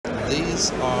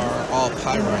these are all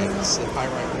pyrites. The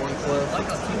pyrite horn clip.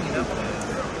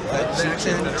 That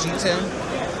G10? G10?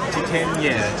 G10,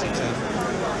 Yeah, G10.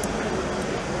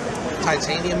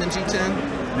 Titanium and G10?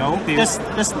 No, the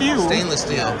steel. Stainless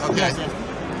steel. Okay. Yes, yes.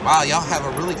 Wow, y'all have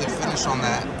a really good finish on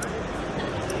that.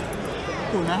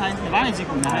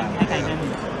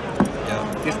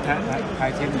 This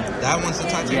titanium. That one's the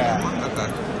titanium Yeah. one? Okay.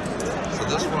 So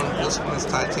this one is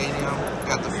titanium.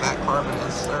 Got the fat carbon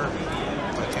insert.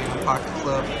 Titanium pocket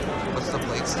clip. What's the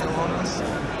blade steel on this?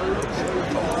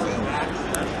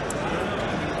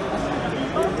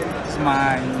 It's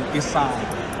my design.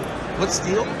 What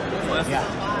steel? Yeah.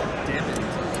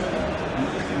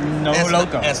 No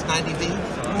logo. S90V?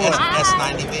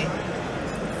 S90V?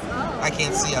 I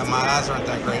can't see. My eyes aren't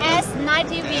that great.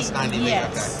 S90V. S90V,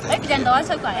 yes. okay.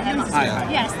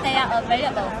 Yes, they are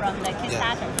available from the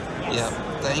Kickstarter. Yes. Yep,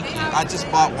 thank you. I just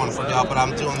bought one for y'all, but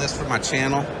I'm doing this for my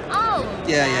channel. Oh.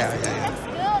 Yeah. That's good.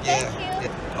 Thank you.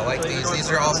 Yeah. I like these. These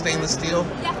are all stainless steel?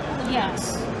 Yeah.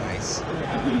 Yes. Nice.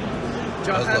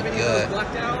 Those look good.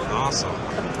 Awesome.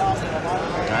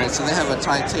 Alright, so they have a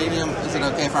titanium. Is it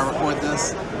okay if I record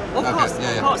this? Of course.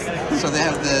 So they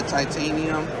have the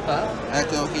titanium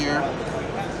Ekko here.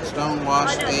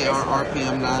 Stonewashed AR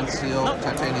RPM 9 seal.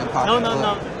 Titanium pocket clip.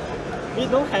 No. We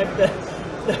don't have the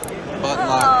Butt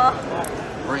lock.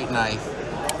 Great knife.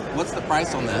 What's the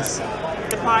price on this?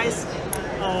 the price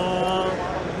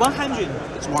 100.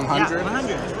 It's 100? Yeah, 100.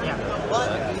 Yeah.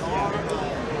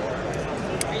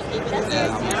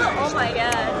 Oh my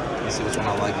god. Let's see which one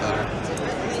I like better.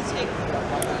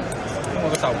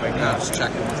 Yeah, just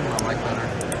checking which one I like better.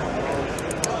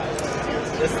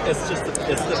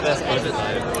 It's the best budget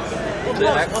knife. The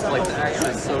action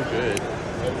is so good.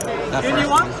 That first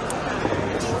one.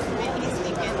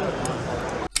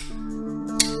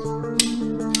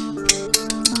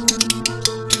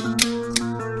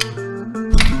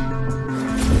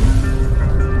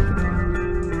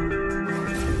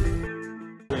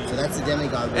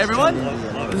 Hey everyone,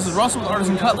 this is Russell with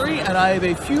Artisan Cutlery, and I have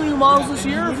a few new models this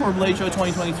year for Blade Show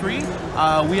 2023.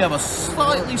 We have a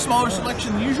slightly smaller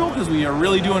selection than usual because we are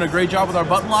really doing a great job with our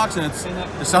button locks, and it's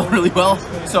selling really well.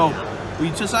 So we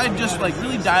decided just like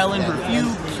really dial in for a few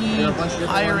key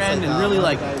higher end and really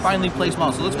like finely placed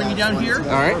models. So let's bring you down here. All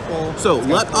right. So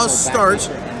let us start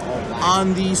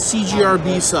on the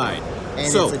CJRB side.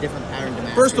 So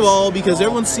first of all, because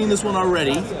everyone's seen this one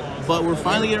already, but we're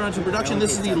finally getting around to production.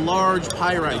 This is the large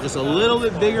Pyrite, just a little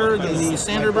bit bigger than the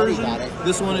standard version.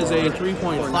 This one is a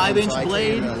 3.5-inch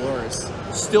blade,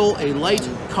 still a light,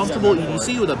 comfortable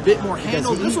EDC with a bit more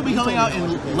handle. This will be coming out in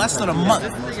less than a month,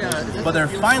 but they're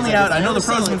finally out. I know the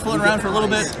pros have been floating around for a little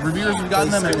bit. Reviewers have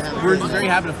gotten them, and we're just very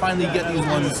happy to finally get these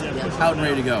ones out and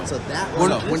ready to go.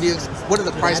 What are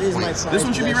the price points? This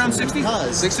one should be around 60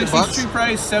 $60 street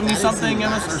price, 70 something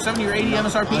or 70 or 80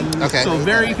 MSRP. Okay. So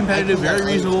very competitive, very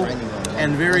reasonable,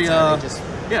 and very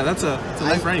yeah, that's a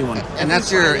knife for anyone. And that's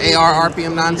your AR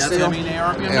RPM 9 That's steel? I mean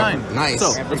AR RPM 9. Nice.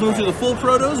 So let's move to the full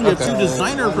protos. We have two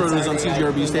designer protos on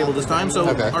CJRB's table this time. So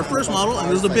our first model, and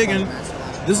this is the big one.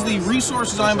 This is the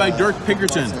Resource designed by Dirk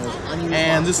Pinkerton,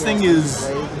 and this thing is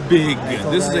big.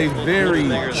 This is a very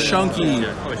chunky,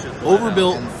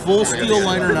 overbuilt, full steel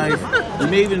liner knife. We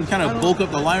may even kind of bulk up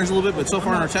the liners a little bit, but so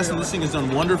far in our testing, this thing has done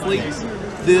wonderfully.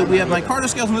 We have micarta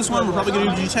scales on this one. We're probably going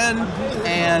to do G10,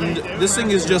 and this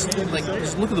thing is just like,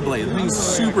 just look at the blade. The thing's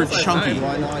super chunky.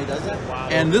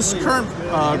 And this current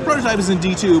prototype is in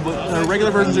D2, but regular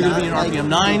versions are going to be in RPM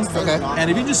 9. Okay. And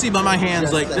if you just see by my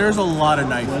hands, like, there's a lot of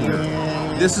knife here.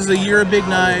 This is a year of big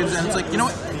knives, and it's like, you know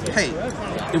what? Hey,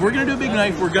 if we're going to do a big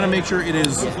knife, we're going to make sure it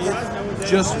is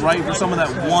just right for someone that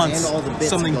wants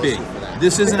something big.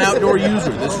 This is an outdoor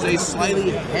user. This is a slightly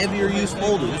heavier use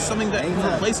folder. It's something that can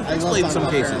replace a fixed blade in some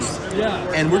cases.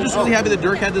 And we're just really happy that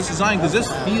Dirk had this design because this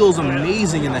feels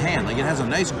amazing in the hand. Like, it has a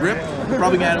nice grip. We're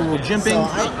probably going to add a little jimping.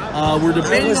 We're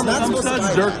debating on the thumb studs.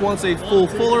 Dirk wants a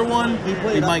fuller one.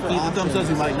 He might keep the thumb studs,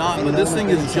 he might not. But this thing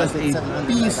is just a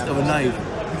beast of a knife.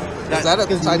 Is that a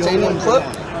titanium clip?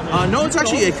 No, it's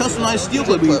actually a customized steel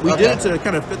clip. We did it to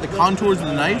kind of fit the contours of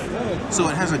the knife, so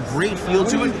it has a great feel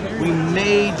to it. We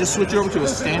may just switch over to a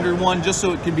standard one just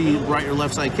so it can be right or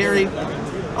left side carry.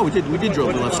 Oh, we did drill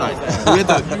it to the left side. We had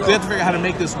to figure out how to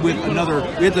make this with another.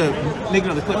 We had to make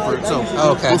another clip for it. So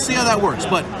we'll see how that works.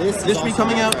 But this should be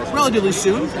coming out relatively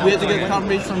soon. We had to get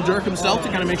confirmation from Dirk himself to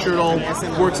kind of make sure it all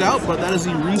works out. But that is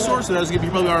the Resource. So that is going to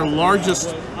be probably our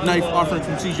largest knife offering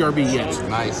from CJRB yet.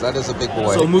 Nice. That is a big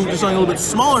boy. So move to something a little bit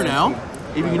smaller now.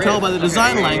 If you can tell by the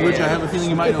design language, I have a feeling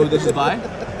you might know who this is by.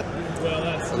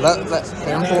 So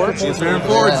Fair and Forge? It's Fair and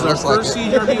Forge. Yeah, It's our first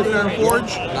CJRB with Fair and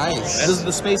Forge. Nice. This is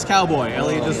the Space Cowboy.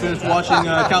 Elliot just finished watching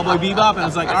Cowboy Bebop, and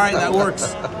it's like, all right, that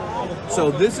works. So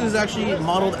this is actually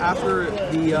modeled after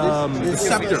the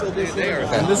Scepter,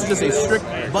 and this is just a strict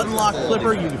button lock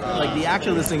flipper. Like the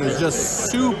action of this thing is just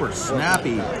super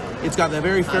snappy. It's got that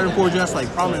very Fair and Forge-esque like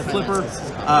prominent flipper.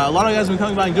 A lot of guys have been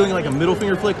coming by and doing like a middle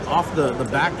finger flick off the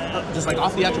back, just like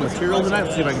off the actual material tonight.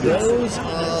 Let's see if I can do this.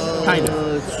 Kind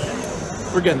of.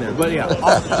 We're getting there, but yeah,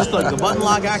 just like the button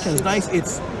lock action is nice.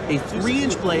 It's a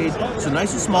 3-inch blade, so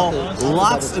nice and small,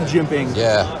 lots of jimping,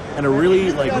 and a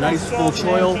really like nice full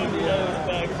choil.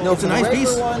 No, it's a nice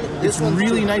piece. It's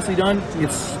really nicely done.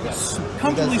 It's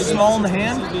comfortably small in the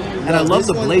hand, and I love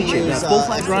the blade shape. That full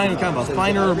flat grind, kind of a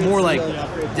finer, more like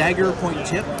dagger point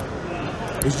tip.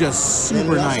 It's just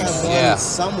super nice. Yeah.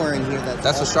 Somewhere in here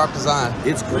that's a sharp design.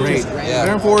 It's great. Yeah.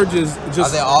 Fair and Forge is just. Are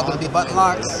they all going to be button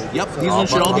locks? Yep, these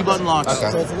ones should all be button locks. Okay.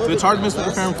 So it's hard to miss with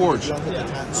the Fair and Forge.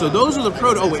 So those are the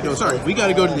proto. Oh wait, no, sorry. We got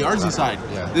to go to the artsy side.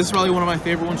 Yeah. This is probably one of my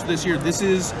favorite ones for this year. This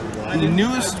is the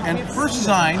newest and first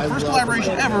design, first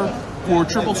collaboration ever for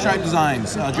Triple Stripe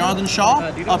Designs. Jonathan Shaw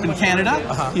up in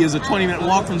Canada. He is a 20-minute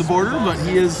walk from the border, but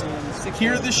he is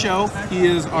here at the show. He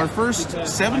is our first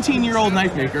 17-year-old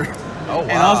knife maker. Oh, wow.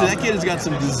 And honestly, that kid has got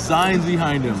some designs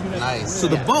behind him. Nice. So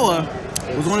the boa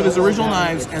was one of his original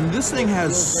knives, and this thing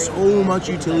has so much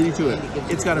utility to it.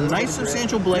 It's got a nice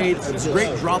substantial blade, it's a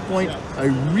great drop point, a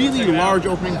really large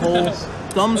opening hole,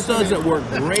 thumb studs that work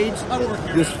great,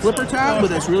 this flipper tab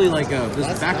with this really like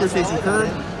this backward facing curve.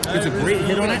 It's a great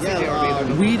hit on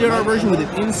it. We did our version with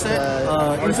an inset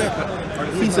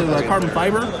piece of carbon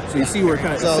fiber, so you see where it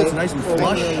kind of sits nice and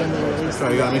flush.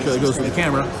 Sorry, you gotta make sure it goes to the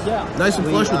camera. Nice and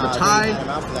flush with the tie,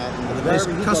 with a nice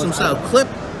custom style clip.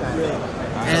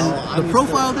 And the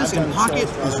profile of this in pocket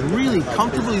is really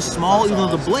comfortably small, even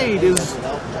though the blade is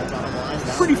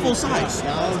pretty full size. Is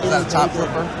that a top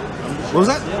flipper? What was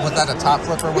that? Was that a top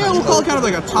flipper? Yeah, we'll call it kind of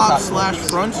like a top slash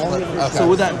front. Okay. So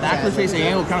with that backward facing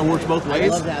angle, it kind of works both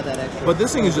ways. But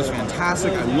this thing is just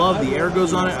fantastic. I love the air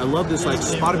goes on it. I love this like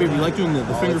spotted beard. If you like doing the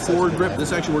finger forward grip,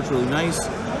 this actually works really nice.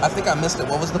 I think I missed it.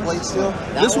 What was the blade steel?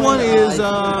 This one is,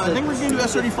 I think we're going to do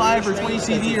S35 or 20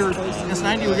 CV or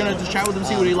S90. We're going to just chat with him,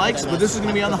 see what he likes. But this is going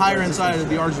to be on the higher end side of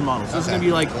the Argent model. So this is going to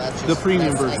be like the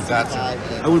premium version. Gotcha.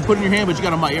 I would put it in your hand, but you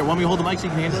got a mic. Here, want me to hold the mic so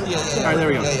you can handle it? Yeah. All right, there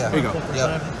we go. Yeah. There you go.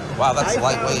 Yep. Wow, that's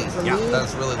lightweight. Yeah.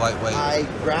 That's really lightweight. I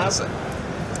grab,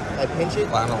 I pinch it,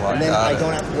 and then I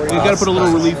don't have to worry We've about got to put a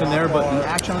little relief in there, but the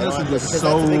action on this is just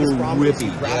so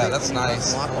rippy. Yeah, that's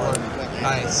nice.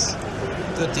 Nice.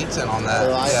 Good detent on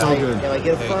that. So good. I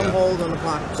get a firm hold on the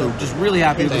pocket. So just really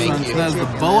happy with this one. So that's the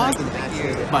boa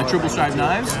by Triple Stripe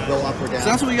Knives. Go up or down. So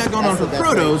that's what we got going on for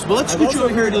protos, but let's scoot you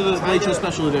over here to the Blade Show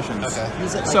special editions.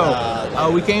 Okay.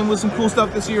 So we came with some cool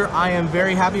stuff this year. I am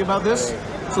very happy about this.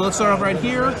 So let's start off right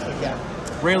here.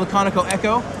 Ray Laconico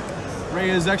Ekko.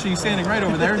 Ray is actually standing right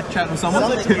over there chatting with someone.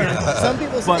 Some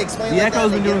people But explain the like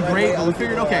Ekko's that, been they doing get great, like but we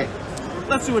figured, okay,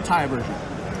 let's do a tie version.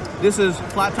 This is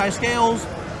flat tie scales,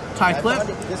 tie clip,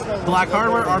 black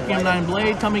hardware, RPM 9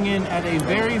 blade, coming in at a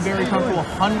very, very comfortable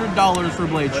 $100 for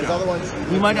Blade Show.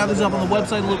 We might have this up on the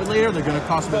website a little bit later. They're going to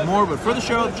cost a bit more, but for the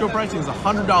show pricing is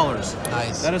 $100.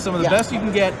 Nice. That is some of the best you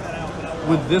can get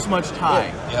with this much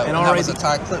tie. Yep. And that was a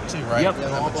tie clip too, right? Yep,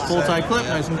 full tie clip,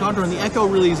 nice and contour. And the Ekko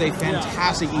really is a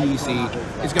fantastic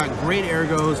EDC. It's got great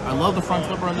ergos. I love the front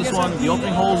flipper on this one. The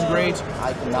opening hole is great.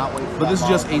 But this is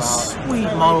just a sweet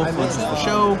model for just the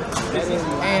show.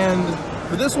 And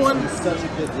for this one,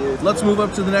 let's move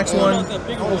up to the next one.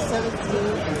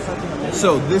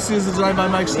 So this is designed by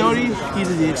Mike Snowdy. He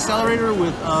did the accelerator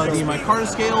with the micarta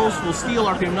scales, full steel,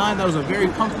 RPM 9. That was a very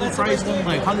comfortably priced,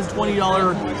 like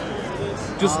 $120.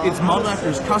 Just it's modeled after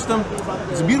his custom.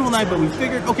 It's a beautiful knife, but we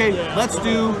figured, okay, let's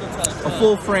do a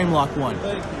full frame lock one.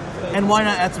 And why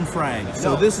not add some frag?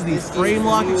 So this is the frame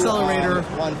lock accelerator.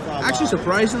 Actually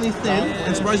surprisingly thin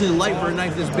and surprisingly light for a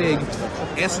knife this big.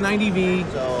 S90V.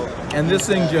 And this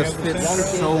thing just fits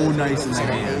so nice in the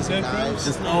hand.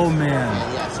 Just, oh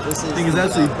man. This thing is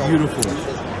absolutely beautiful.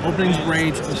 Opening's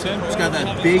great. It's got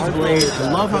that big blade.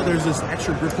 I love how there's this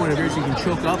extra grip point over here so you can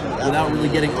choke up without really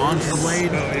getting onto the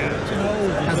blade.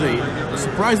 It has a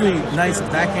surprisingly nice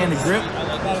backhanded grip.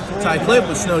 Tie clip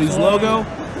with Snowdy's logo.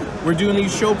 We're doing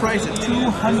these show price at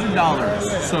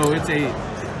 $200. So it's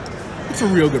a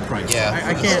real good price. Yeah,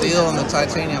 I can't. The steel and the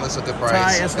titanium is a good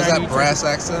price. Tie, Is that brass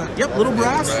accent? Yep, little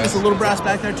brass. Just a little brass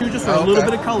back there too, just for a little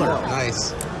bit of color.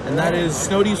 Nice. And that is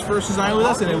Snowdy's first design with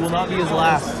us, and it will not be his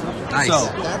last. Nice. So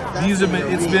these have been.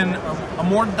 It's been a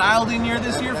more dialed-in year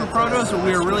this year for protos, so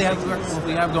we are really happy with what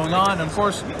we have going on. And of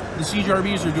course, the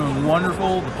CJRBs are doing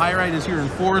wonderful. The Pyrite is here in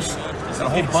force. and a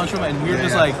whole bunch of them, and we're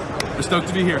just like, we're stoked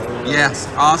to be here. Yes,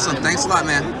 awesome. Thanks a lot,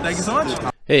 man. Thank you so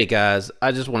much. Hey guys,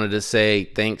 I just wanted to say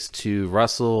thanks to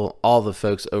Russell, all the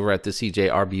folks over at the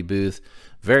CJRB booth.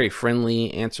 Very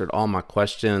friendly, answered all my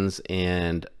questions,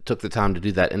 and took the time to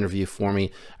do that interview for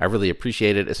me. I really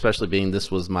appreciate it, especially being this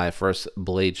was my first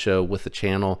Blade show with the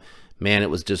channel. Man,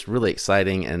 it was just really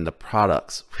exciting, and the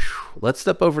products. Whew. Let's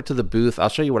step over to the booth. I'll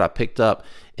show you what I picked up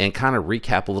and kind of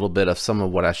recap a little bit of some of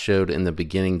what I showed in the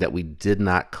beginning that we did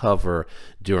not cover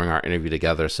during our interview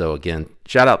together. So again,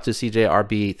 shout out to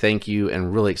CJRB. Thank you,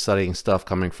 and really exciting stuff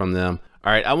coming from them.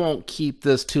 All right, I won't keep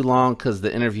this too long because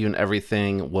the interview and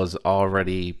everything was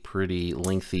already pretty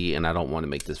lengthy, and I don't want to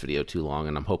make this video too long,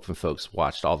 and I'm hoping folks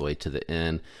watched all the way to the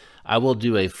end. I will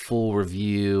do a full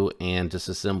review and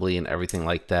disassembly and everything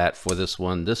like that for this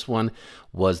one. This one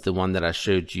was the one that I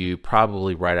showed you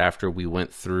probably right after we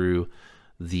went through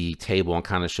the table and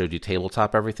kind of showed you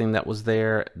tabletop everything that was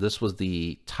there. This was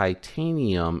the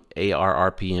titanium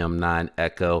AR-RPM 9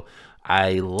 Ekko.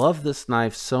 I love this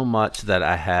knife so much that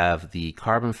I have the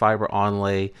carbon fiber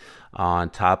onlay on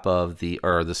top of the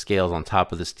scales on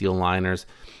top of the steel liners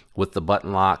with the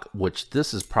button lock, which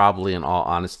this is probably, in all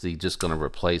honesty, just going to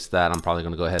replace that. I'm probably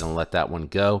going to go ahead and let that one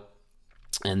go.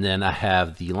 And then I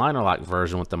have the liner lock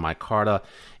version with the micarta,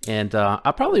 and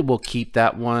I probably will keep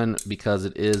that one because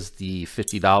it is the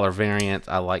 $50 variant.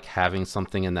 I like having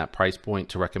something in that price point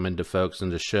to recommend to folks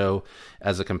and to show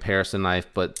as a comparison knife,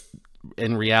 but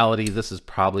in reality, this is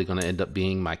probably going to end up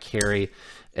being my carry.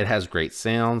 It has great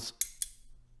sounds.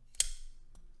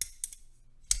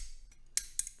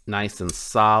 Nice and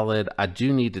solid. I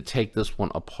do need to take this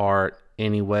one apart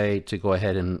anyway to go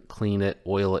ahead and clean it,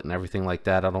 oil it, and everything like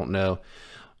that. I don't know,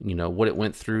 you know, what it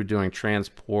went through during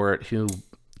transport, who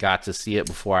got to see it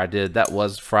before I did. That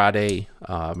was Friday,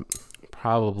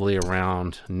 probably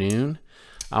around noon,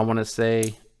 I want to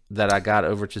say, that I got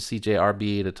over to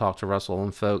CJRB to talk to Russell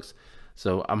and folks.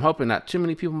 So I'm hoping not too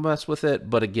many people mess with it,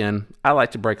 but again, I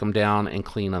like to break them down and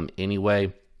clean them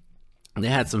anyway. And they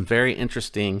had some very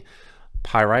interesting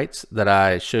pyrites that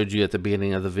I showed you at the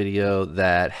beginning of the video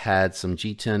that had some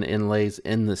G10 inlays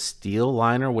in the steel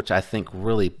liner, which I think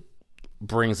really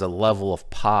brings a level of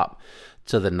pop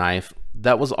to the knife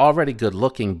that was already good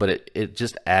looking, but it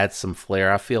just adds some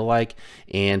flair, I feel like,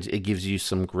 and it gives you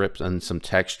some grip and some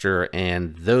texture,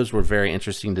 and those were very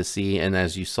interesting to see. And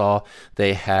as you saw,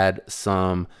 they had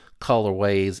some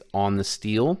colorways on the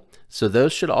steel, so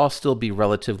those should all still be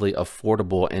relatively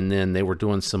affordable. And then they were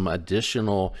doing some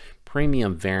additional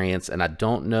premium variants, and I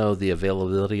don't know the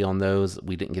availability on those.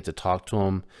 We didn't get to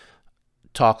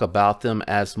talk about them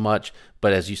as much,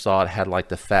 but as you saw, it had like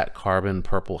the fat carbon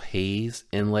purple haze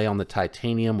inlay on the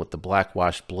titanium with the black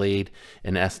wash blade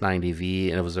and S90V,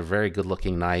 and it was a very good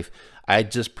looking knife. I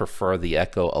just prefer the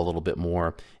Ekko a little bit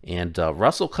more. And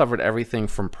Russell covered everything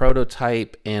from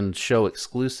prototype and show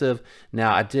exclusive.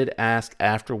 Now, I did ask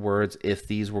afterwards if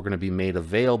these were going to be made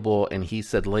available, and he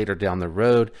said later down the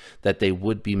road that they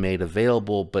would be made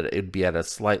available, but it'd be at a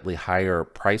slightly higher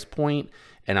price point.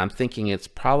 And I'm thinking it's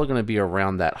probably going to be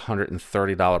around that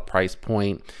 $130 price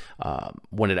point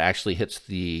when it actually hits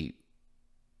the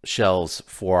shelves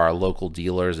for our local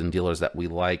dealers and dealers that we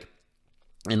like.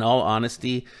 In all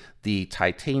honesty, the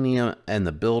titanium and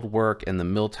the build work and the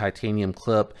milled titanium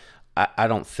clip, I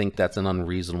don't think that's an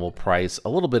unreasonable price. A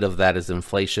little bit of that is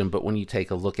inflation, but when you take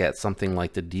a look at something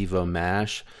like the Devo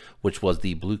Mash, which was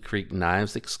the Blue Creek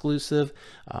Knives exclusive,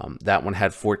 that one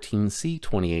had 14C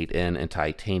 28N and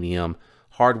titanium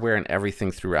hardware and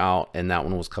everything throughout, and that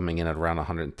one was coming in at around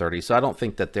 130. So I don't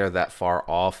think that they're that far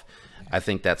off. I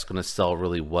think that's going to sell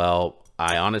really well.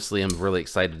 I honestly am really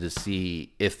excited to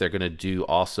see if they're going to do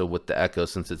also with the Ekko,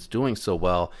 since it's doing so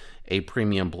well, a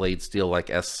premium blade steel like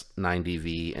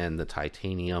S90V and the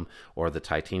titanium, or the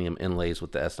titanium inlays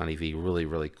with the S90V. Really,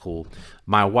 really cool.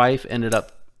 My wife ended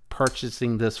up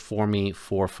purchasing this for me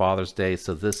for Father's Day,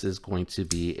 so this is going to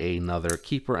be another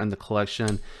keeper in the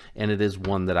collection, and it is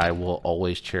one that I will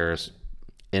always cherish,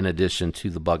 in addition to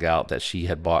the bug out that she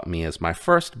had bought me as my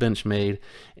first Benchmade,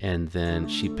 and then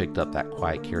she picked up that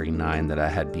Quiet Carry 9 that I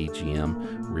had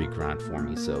BGM regrind for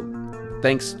me. So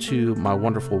thanks to my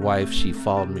wonderful wife, she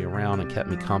followed me around and kept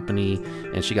me company,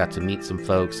 and she got to meet some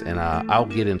folks, and I'll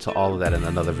get into all of that in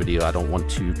another video. I don't want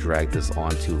to drag this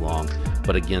on too long,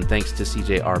 but again, thanks to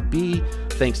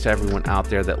CJRB, thanks to everyone out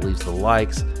there that leaves the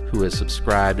likes, who has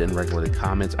subscribed and regularly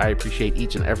comments. I appreciate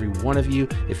each and every one of you.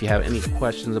 If you have any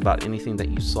questions about anything that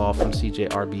you saw from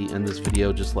CJRB in this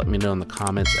video, just let me know in the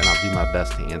comments and I'll do my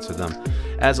best to answer them.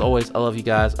 As always, I love you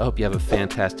guys. I hope you have a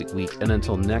fantastic week, and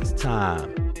until next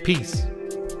time, peace.